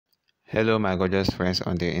Hello, my gorgeous friends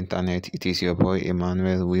on the internet. It is your boy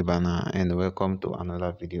Emmanuel Wibana, and welcome to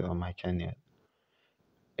another video on my channel.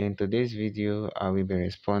 In today's video, I will be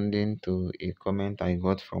responding to a comment I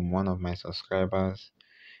got from one of my subscribers,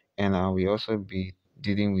 and I will also be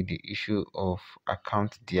dealing with the issue of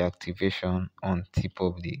account deactivation on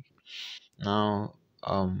Teepublic. Now,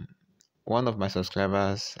 one of my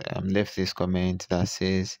subscribers left this comment that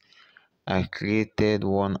says, "I created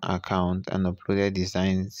one account and uploaded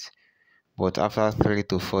designs, but after 3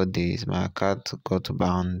 to 4 days, my account got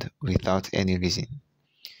banned without any reason.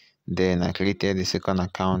 Then I created a second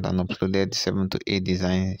account and uploaded 7 to 8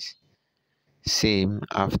 designs. Same,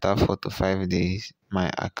 after 4 to 5 days, my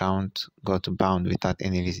account got banned without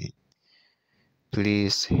any reason.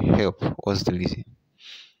 Please help. What's the reason?"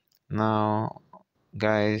 Now,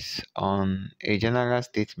 guys, on a general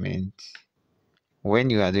statement, when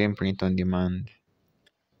you are doing print on demand,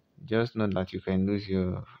 just know that you can lose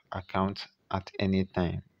your account at any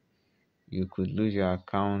time. You could lose your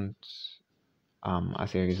account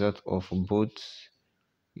as a result of bots.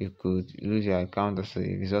 You could lose your account as a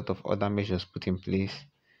result of other measures put in place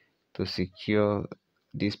to secure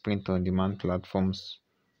these print on demand platforms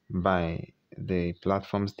by the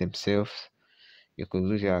platforms themselves. You could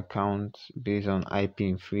lose your account based on IP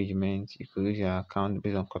infringement. You could lose your account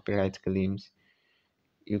based on copyright claims.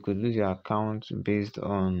 You could lose your account based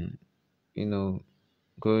on,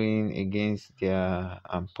 going against their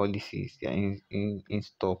policies, their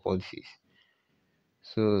in-store policies.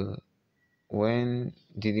 So when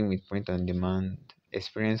dealing with print on demand,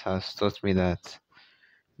 experience has taught me that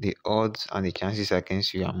the odds and the chances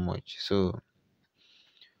against you are much. So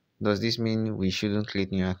does this mean we shouldn't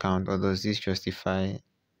create new account, or does this justify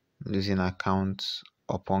losing accounts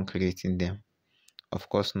upon creating them? Of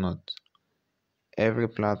course not. Every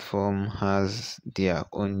platform has their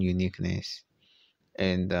own uniqueness,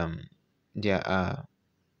 and there are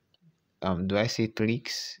do I say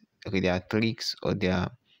tricks? Okay, there are tricks, or there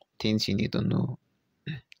are things you need to know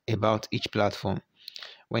about each platform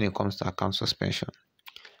when it comes to account suspension.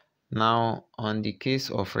 Now, on the case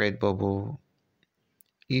of Redbubble,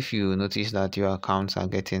 if you notice that your accounts are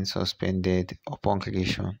getting suspended upon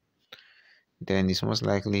creation, then it's most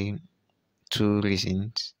likely two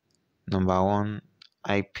reasons. Number one,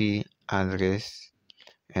 IP address,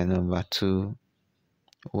 and number two,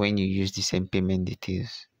 when you use the same payment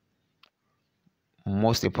details.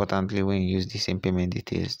 Most importantly, when you use the same payment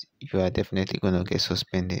details, you are definitely going to get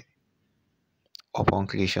suspended upon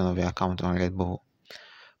creation of your account on Redbubble.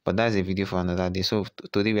 But that's a video for another day. So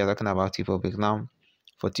today we are talking about Teepublic. Now,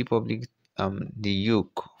 for Teepublic, the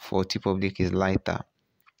yoke for Teepublic is lighter.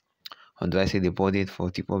 Or do I say the body for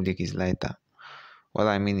Teepublic is lighter? What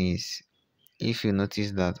I mean is, if you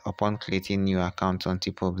notice that upon creating new accounts on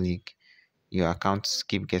Teepublic, your accounts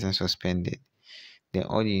keep getting suspended, then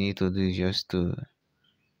all you need to do is just to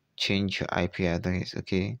change your IP address.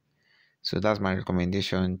 Okay, so that's my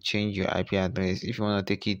recommendation. Change your IP address. If you want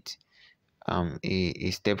to take it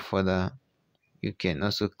a step further, you can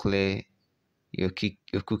also clear your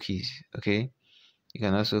cookies. Okay, you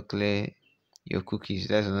can also clear your cookies.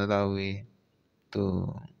 That's another way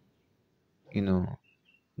to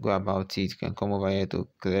go about it. You can come over here to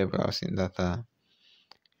clear browsing data,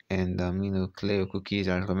 and clear your cookies.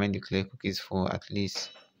 I recommend you clear cookies for at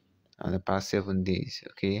least the past 7 days.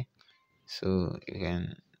 Okay, so you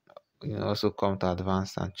can also come to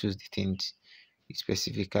advanced and choose the things you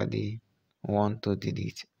specifically want to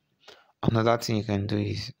delete. Another thing you can do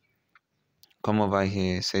is come over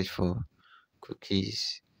here, search for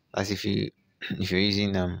cookies. As if you're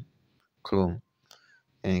using Chrome,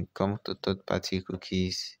 and come to third party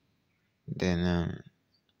cookies, then you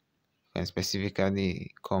can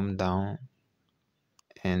specifically come down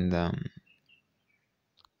and um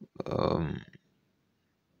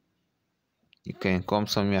you can come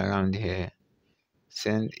somewhere around here,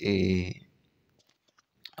 send a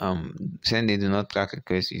do not track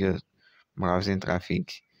request to your browsing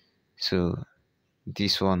traffic. So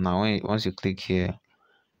this one now, once you click here,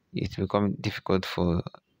 it will become difficult for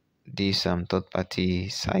this third party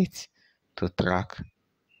site to track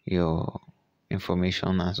your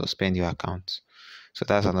information and suspend your account. So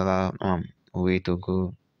that's another way to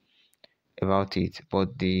go about it.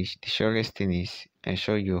 But the surest thing is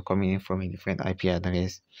ensure you're coming in from a different IP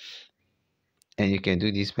address, and you can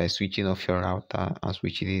do this by switching off your router and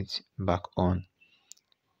switching it back on.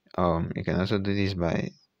 You can also do this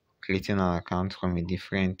by creating an account from a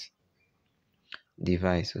different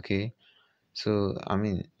device. Okay, so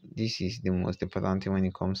this is the most important thing when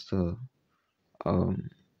it comes to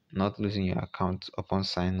not losing your account upon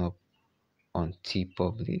sign up on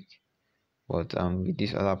Teepublic. But with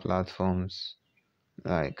these other platforms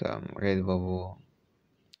like Redbubble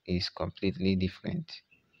is completely different.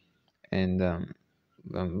 And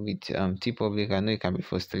with Teepublic, I know it can be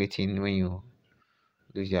frustrating when you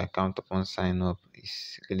lose your account upon sign up.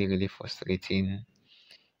 It's really really frustrating.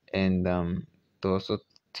 And to also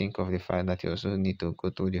think of the fact that you also need to go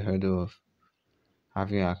through the hurdle of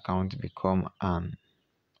having your account become an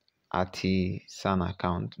artisan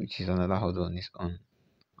account, which is another hurdle on its own.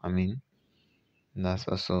 I mean, that's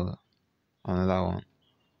also another one.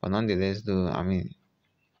 But nonetheless, though, I mean,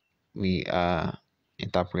 we are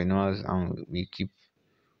entrepreneurs and we keep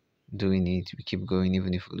doing it, we keep going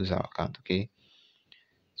even if we lose our account. Okay,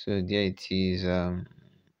 so there it is.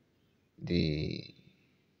 The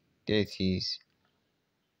there it is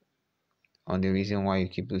on the reason why you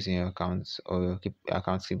keep losing your accounts or your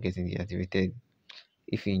accounts keep getting deactivated.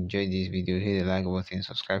 If you enjoyed this video, hit the like button,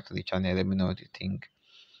 subscribe to the channel, let me know what you think,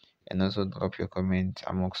 and also drop your comment.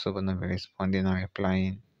 I'm also gonna be responding and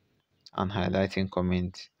replying and highlighting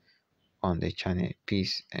comments on the channel.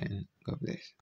 Peace and God bless.